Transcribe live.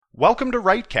Welcome to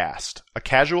WriteCast, a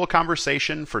casual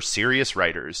conversation for serious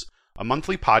writers, a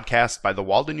monthly podcast by the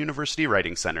Walden University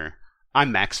Writing Center.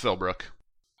 I'm Max Philbrook.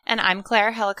 And I'm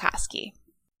Claire Helikoski.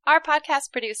 Our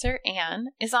podcast producer,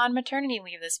 Anne, is on maternity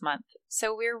leave this month,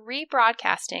 so we're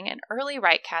rebroadcasting an early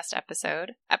WriteCast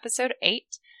episode, episode 8,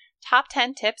 Top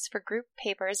 10 Tips for Group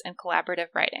Papers and Collaborative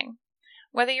Writing.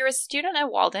 Whether you're a student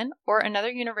at Walden or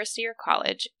another university or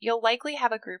college, you'll likely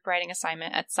have a group writing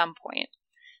assignment at some point.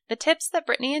 The tips that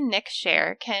Brittany and Nick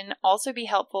share can also be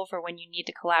helpful for when you need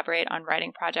to collaborate on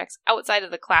writing projects outside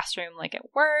of the classroom, like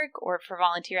at work or for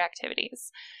volunteer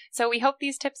activities. So we hope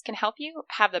these tips can help you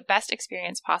have the best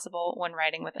experience possible when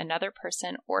writing with another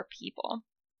person or people.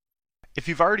 If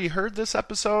you've already heard this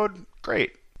episode,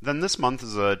 great. Then this month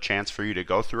is a chance for you to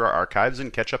go through our archives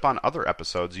and catch up on other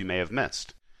episodes you may have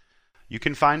missed. You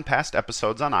can find past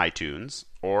episodes on iTunes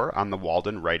or on the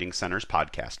Walden Writing Center's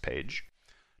podcast page.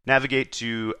 Navigate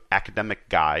to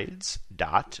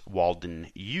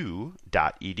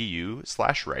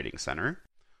academicguides.waldenu.edu/writing center.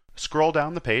 Scroll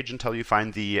down the page until you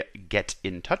find the Get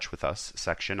in Touch with Us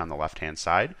section on the left-hand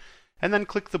side, and then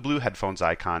click the blue headphones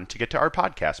icon to get to our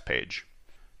podcast page.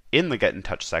 In the Get in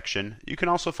Touch section, you can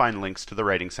also find links to the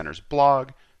Writing Center's blog,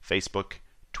 Facebook,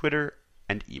 Twitter,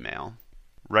 and email.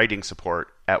 Writing support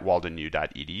at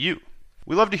waldenu.edu.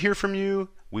 We love to hear from you.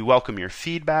 We welcome your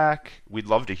feedback. We'd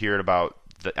love to hear about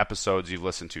the episodes you've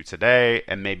listened to today,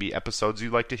 and maybe episodes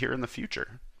you'd like to hear in the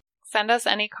future. Send us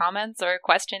any comments or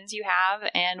questions you have,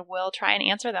 and we'll try and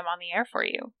answer them on the air for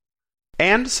you.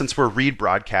 And since we're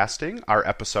rebroadcasting our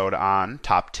episode on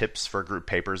top tips for group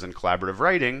papers and collaborative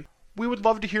writing, we would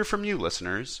love to hear from you,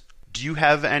 listeners. Do you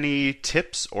have any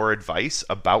tips or advice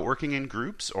about working in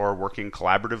groups or working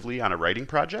collaboratively on a writing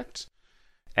project?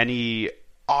 Any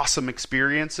awesome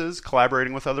experiences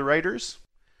collaborating with other writers?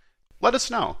 Let us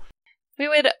know. We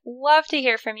would love to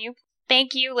hear from you.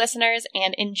 Thank you, listeners,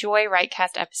 and enjoy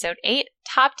WriteCast Episode 8,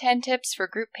 Top 10 Tips for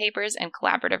Group Papers and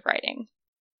Collaborative Writing.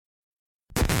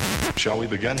 Shall we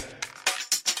begin?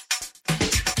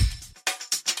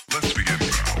 Let's begin.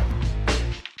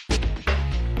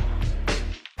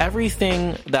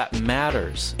 Everything that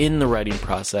matters in the writing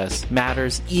process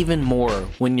matters even more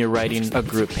when you're writing a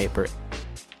group paper.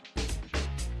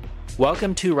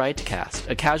 Welcome to WriteCast,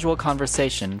 a casual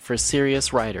conversation for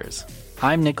serious writers.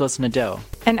 I'm Nicholas Nadeau.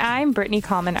 And I'm Brittany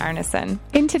Kallman Arneson.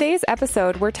 In today's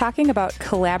episode, we're talking about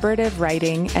collaborative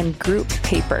writing and group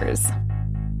papers.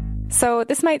 So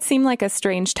this might seem like a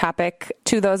strange topic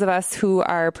to those of us who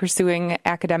are pursuing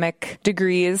academic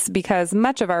degrees because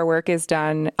much of our work is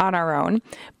done on our own.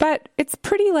 But it's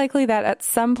pretty likely that at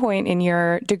some point in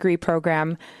your degree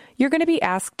program, you're going to be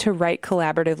asked to write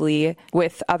collaboratively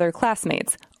with other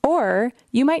classmates. Or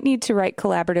you might need to write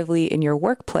collaboratively in your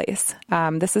workplace.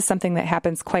 This is something that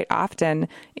happens quite often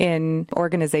in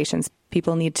organizations.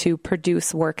 People need to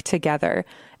produce work together.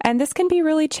 And this can be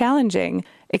really challenging.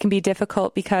 It can be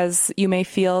difficult because you may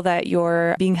feel that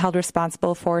you're being held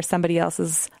responsible for somebody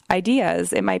else's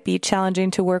ideas. It might be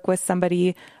challenging to work with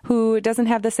somebody who doesn't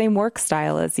have the same work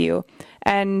style as you.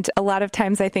 And a lot of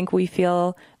times I think we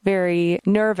feel very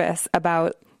nervous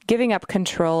about giving up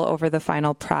control over the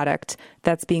final product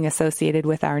that's being associated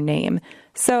with our name.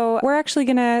 So we're actually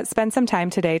going to spend some time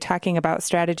today talking about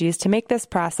strategies to make this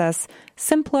process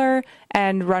simpler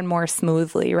and run more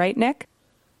smoothly. Right, Nick?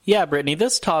 Yeah, Brittany,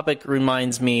 this topic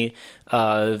reminds me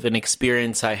of an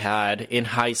experience I had in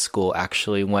high school,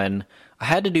 actually, when I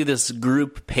had to do this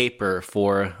group paper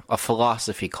for a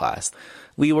philosophy class.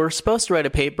 We were supposed to write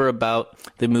a paper about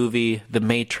the movie The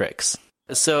Matrix.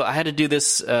 So I had to do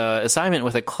this assignment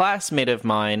with a classmate of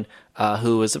mine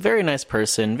who was a very nice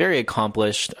person, very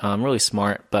accomplished, really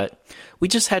smart, but we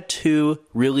just had two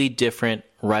really different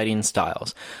writing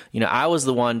styles. You know, I was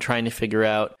the one trying to figure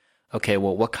out, okay,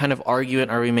 well, what kind of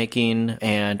argument are we making?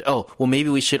 And, maybe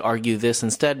we should argue this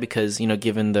instead because,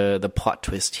 given the plot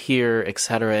twist here,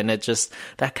 etc. And it just,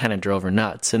 that kind of drove her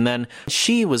nuts. And then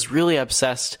she was really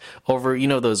obsessed over,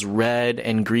 those red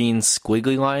and green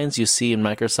squiggly lines you see in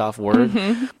Microsoft Word.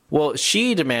 Mm-hmm. Well,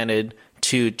 she demanded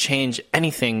to change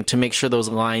anything to make sure those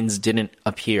lines didn't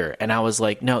appear. And I was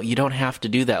like, no, you don't have to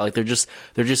do that. Like they're just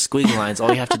squiggly lines.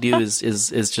 All you have to do is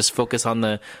just focus on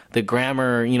the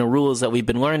grammar, rules that we've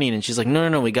been learning. And she's like,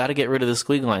 no, we got to get rid of the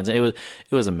squiggly lines. And it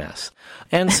was a mess.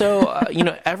 And so,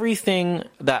 everything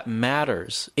that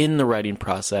matters in the writing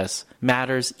process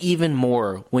matters even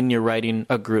more when you're writing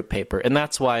a group paper. And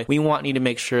that's why we want you to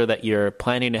make sure that you're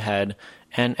planning ahead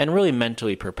and really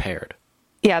mentally prepared.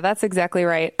 Yeah, that's exactly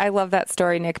right. I love that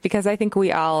story, Nick, because I think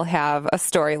we all have a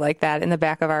story like that in the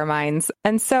back of our minds.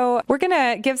 And so we're going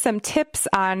to give some tips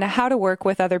on how to work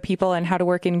with other people and how to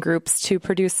work in groups to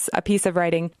produce a piece of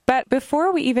writing. But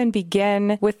before we even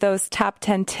begin with those top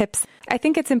 10 tips, I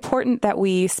think it's important that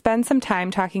we spend some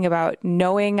time talking about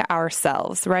knowing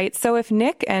ourselves, right? So if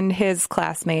Nick and his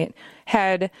classmate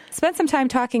had spent some time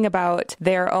talking about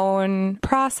their own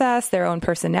process, their own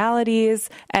personalities,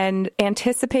 and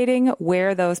anticipating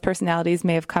where those personalities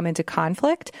may have come into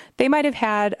conflict, they might have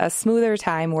had a smoother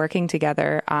time working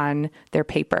together on their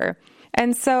paper.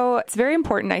 And so it's very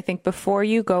important, I think, before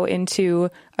you go into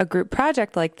a group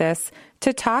project like this,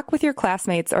 to talk with your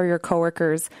classmates or your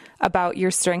coworkers about your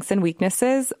strengths and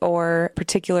weaknesses or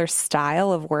particular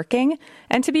style of working,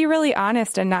 and to be really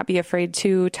honest and not be afraid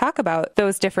to talk about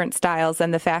those different styles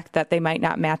and the fact that they might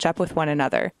not match up with one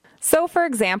another. So, for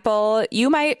example, you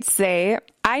might say,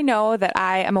 I know that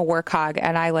I am a work hog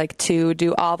and I like to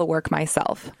do all the work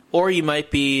myself. Or you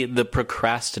might be the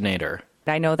procrastinator.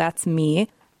 I know that's me.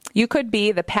 You could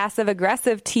be the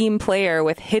passive-aggressive team player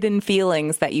with hidden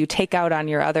feelings that you take out on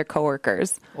your other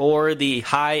coworkers. Or the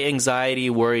high-anxiety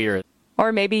worrier.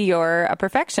 Or maybe you're a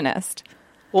perfectionist.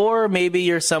 Or maybe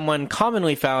you're someone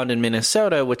commonly found in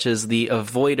Minnesota, which is the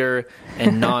avoider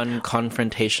and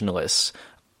non-confrontationalist.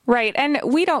 Right. And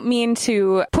we don't mean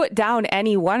to put down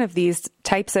any one of these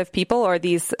types of people or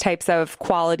these types of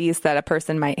qualities that a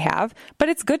person might have. But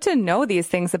it's good to know these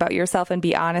things about yourself and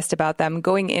be honest about them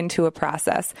going into a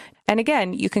process. And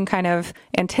again, you can kind of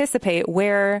anticipate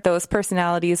where those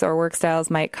personalities or work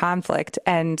styles might conflict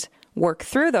and work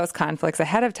through those conflicts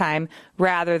ahead of time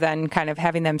rather than kind of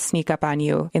having them sneak up on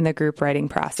you in the group writing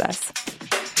process.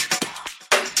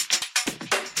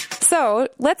 So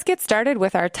let's get started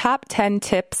with our top 10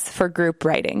 tips for group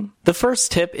writing. The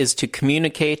first tip is to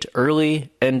communicate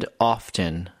early and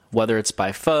often, whether it's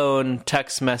by phone,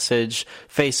 text message,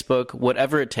 Facebook,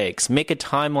 whatever it takes. Make a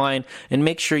timeline and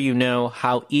make sure you know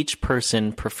how each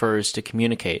person prefers to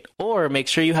communicate. Or make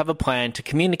sure you have a plan to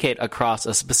communicate across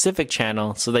a specific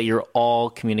channel so that you're all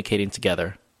communicating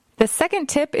together. The second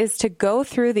tip is to go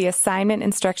through the assignment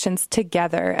instructions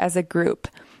together as a group.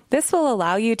 This will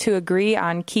allow you to agree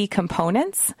on key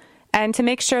components and to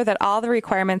make sure that all the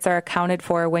requirements are accounted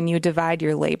for when you divide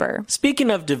your labor.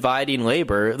 Speaking of dividing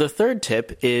labor, the third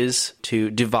tip is to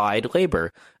divide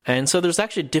labor. And so there's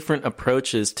actually different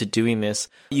approaches to doing this.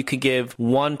 You could give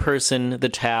one person the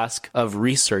task of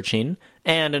researching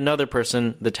and another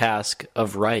person the task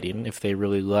of writing, if they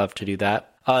really love to do that.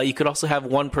 You could also have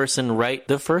one person write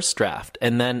the first draft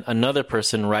and then another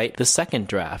person write the second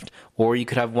draft. Or you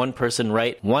could have one person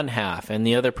write one half and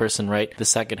the other person write the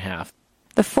second half.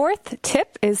 The fourth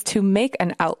tip is to make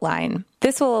an outline.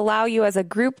 This will allow you as a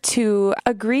group to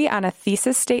agree on a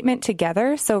thesis statement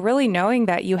together, so really knowing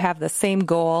that you have the same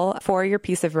goal for your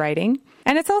piece of writing.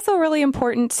 And it's also really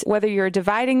important, whether you're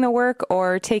dividing the work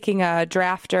or taking a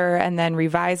drafter and then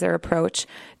reviser approach,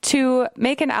 to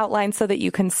make an outline so that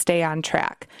you can stay on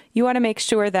track. You want to make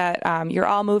sure that you're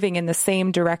all moving in the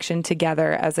same direction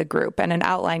together as a group, and an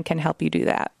outline can help you do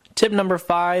that. Tip number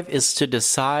 5 is to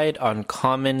decide on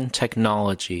common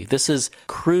technology. This is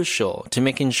crucial to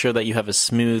making sure that you have a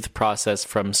smooth process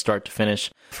from start to finish.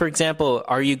 For example,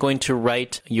 are you going to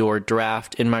write your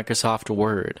draft in Microsoft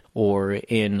Word or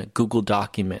in Google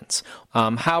Documents?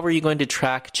 How are you going to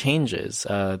track changes?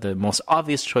 The most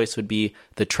obvious choice would be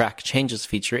the track changes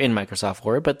feature in Microsoft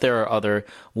Word, but there are other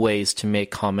ways to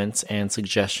make comments and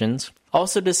suggestions.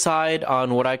 Also decide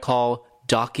on what I call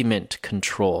document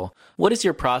control. What is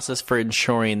your process for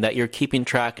ensuring that you're keeping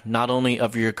track not only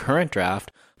of your current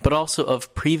draft, but also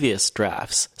of previous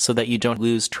drafts so that you don't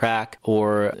lose track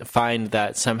or find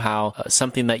that somehow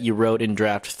something that you wrote in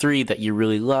draft 3 that you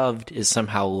really loved is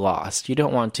somehow lost. You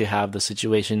don't want to have the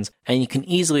situations, and you can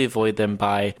easily avoid them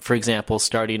by, for example,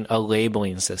 starting a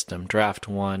labeling system, draft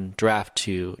 1, draft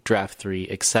 2, draft 3,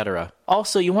 etc.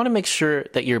 Also, you want to make sure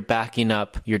that you're backing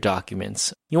up your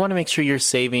documents. You want to make sure you're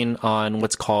saving on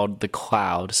what's called the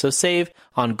cloud. So save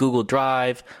on Google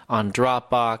Drive, on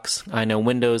Dropbox. I know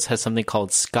Windows has something called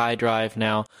SkyDrive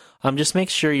now. Just make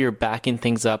sure you're backing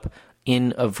things up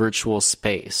in a virtual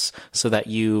space so that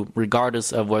you,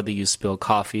 regardless of whether you spill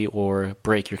coffee or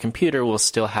break your computer, will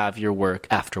still have your work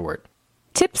afterward.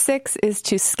 Tip 6 is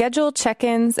to schedule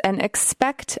check-ins and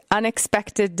expect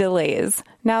unexpected delays.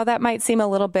 Now, that might seem a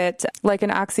little bit like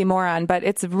an oxymoron, but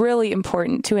it's really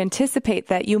important to anticipate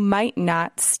that you might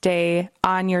not stay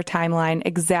on your timeline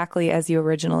exactly as you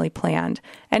originally planned.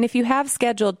 And if you have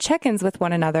scheduled check-ins with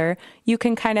one another, you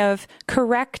can kind of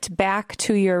correct back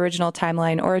to your original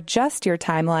timeline or adjust your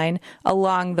timeline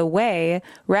along the way,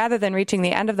 rather than reaching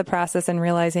the end of the process and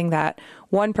realizing that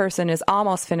one person is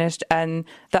almost finished and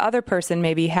the other person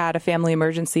maybe had a family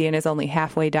emergency and is only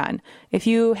halfway done. If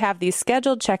you have these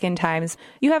scheduled check-in times,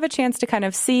 you have a chance to kind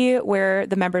of see where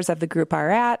the members of the group are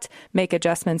at, make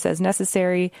adjustments as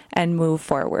necessary, and move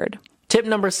forward. Tip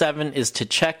number 7 is to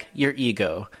check your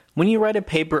ego. When you write a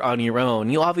paper on your own,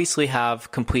 you obviously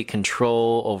have complete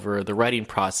control over the writing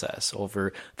process,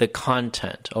 over the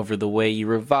content, over the way you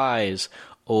revise,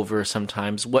 over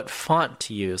sometimes what font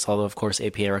to use, although of course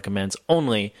APA recommends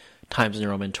only Times New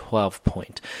Roman 12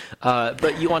 point.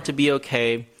 But you want to be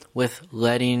okay with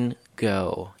letting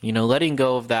go, letting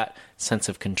go of that sense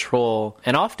of control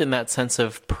and often that sense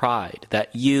of pride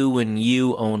that you and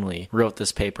you only wrote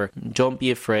this paper. Don't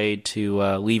be afraid to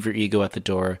leave your ego at the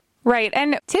door. Right.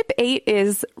 And tip 8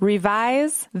 is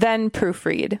revise, then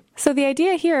proofread. So the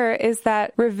idea here is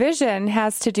that revision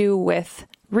has to do with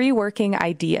reworking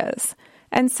ideas.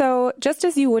 And so just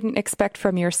as you wouldn't expect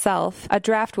from yourself a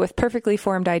draft with perfectly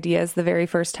formed ideas the very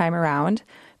first time around,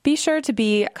 be sure to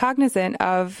be cognizant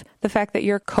of the fact that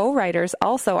your co-writers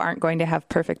also aren't going to have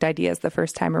perfect ideas the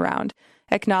first time around.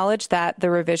 Acknowledge that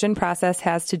the revision process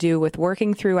has to do with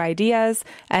working through ideas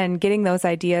and getting those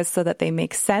ideas so that they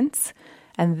make sense.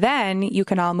 And then you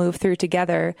can all move through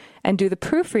together and do the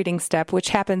proofreading step, which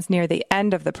happens near the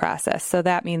end of the process. So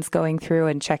that means going through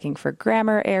and checking for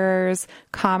grammar errors,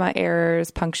 comma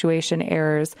errors, punctuation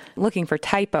errors, looking for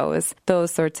typos,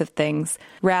 those sorts of things,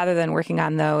 rather than working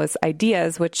on those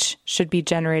ideas, which should be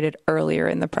generated earlier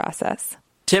in the process.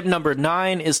 Tip number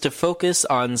 9 is to focus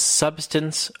on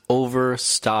substance over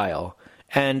style.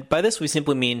 And by this, we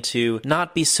simply mean to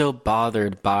not be so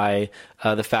bothered by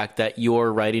the fact that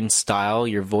your writing style,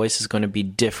 your voice is going to be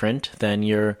different than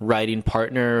your writing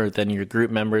partner or than your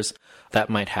group members. That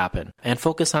might happen. And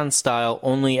focus on style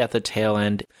only at the tail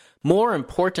end. More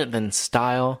important than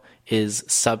style is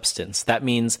substance. That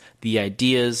means the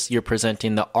ideas you're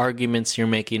presenting, the arguments you're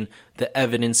making, the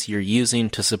evidence you're using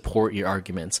to support your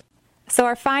arguments. So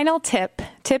our final tip,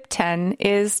 tip 10,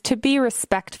 is to be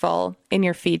respectful in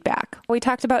your feedback. We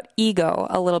talked about ego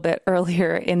a little bit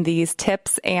earlier in these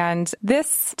tips, and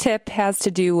this tip has to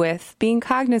do with being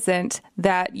cognizant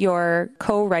that your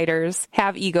co-writers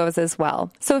have egos as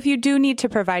well. So if you do need to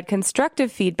provide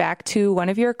constructive feedback to one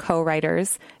of your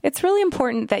co-writers, it's really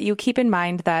important that you keep in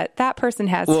mind that that person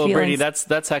has feelings. Well, Brady,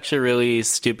 that's actually a really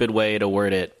stupid way to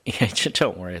word it.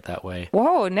 Don't word it that way.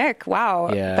 Whoa, Nick,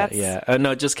 wow. Yeah.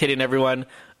 No, just kidding, everyone.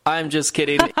 I'm just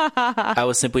kidding. I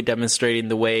was simply demonstrating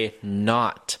the way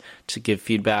not to give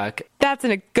feedback. That's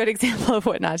a good example of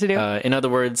what not to do. In other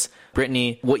words,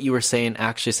 Brittany, what you were saying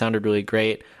actually sounded really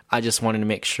great. I just wanted to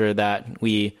make sure that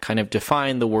we kind of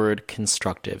define the word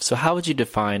constructive. So how would you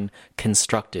define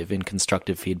constructive in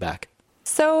constructive feedback?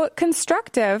 So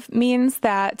constructive means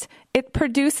that it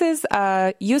produces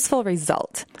a useful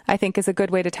result, I think is a good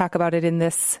way to talk about it in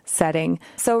this setting.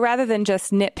 So rather than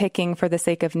just nitpicking for the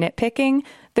sake of nitpicking,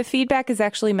 the feedback is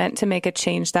actually meant to make a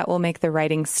change that will make the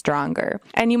writing stronger.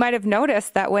 And you might have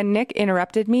noticed that when Nick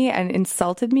interrupted me and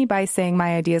insulted me by saying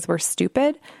my ideas were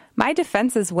stupid, my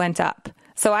defenses went up.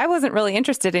 So I wasn't really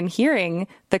interested in hearing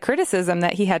the criticism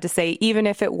that he had to say, even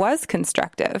if it was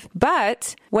constructive.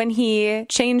 But when he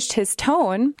changed his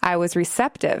tone, I was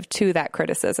receptive to that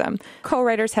criticism.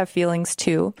 Co-writers have feelings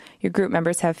too. Your group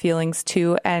members have feelings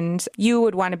too. And you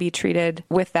would want to be treated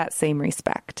with that same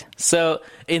respect. So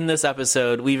in this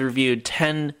episode, we've reviewed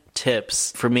 10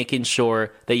 tips for making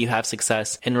sure that you have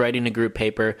success in writing a group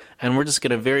paper. And we're just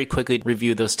going to very quickly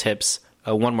review those tips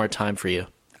one more time for you.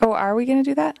 Oh, are we going to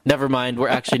do that? Never mind. We're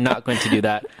actually not going to do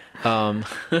that.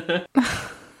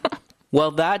 Well,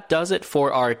 that does it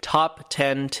for our top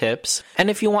 10 tips.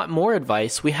 And if you want more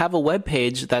advice, we have a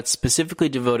webpage that's specifically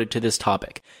devoted to this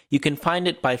topic. You can find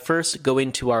it by first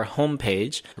going to our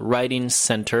homepage,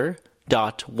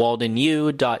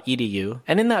 writingcenter.waldenu.edu,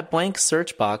 and in that blank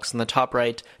search box on the top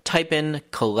right, type in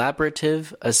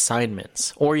collaborative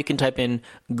assignments, or you can type in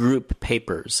group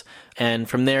papers. And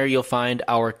from there, you'll find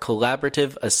our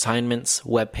collaborative assignments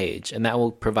webpage, and that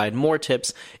will provide more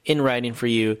tips in writing for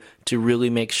you to really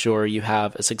make sure you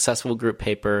have a successful group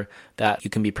paper that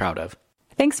you can be proud of.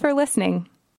 Thanks for listening.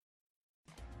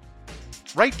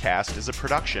 WriteCast is a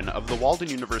production of the Walden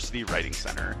University Writing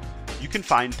Center. You can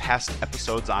find past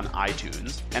episodes on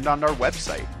iTunes and on our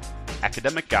website,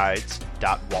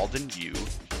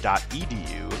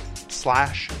 academicguides.waldenu.edu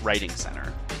facebook.com/Writing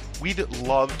Center. We'd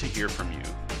love to hear from you.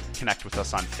 Connect with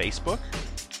us on Facebook,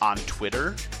 on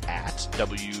Twitter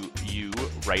 @WU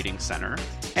Writing Center,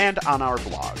 and on our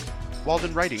blog,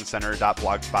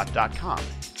 waldenwritingcenter.blogspot.com.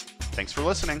 Thanks for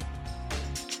listening.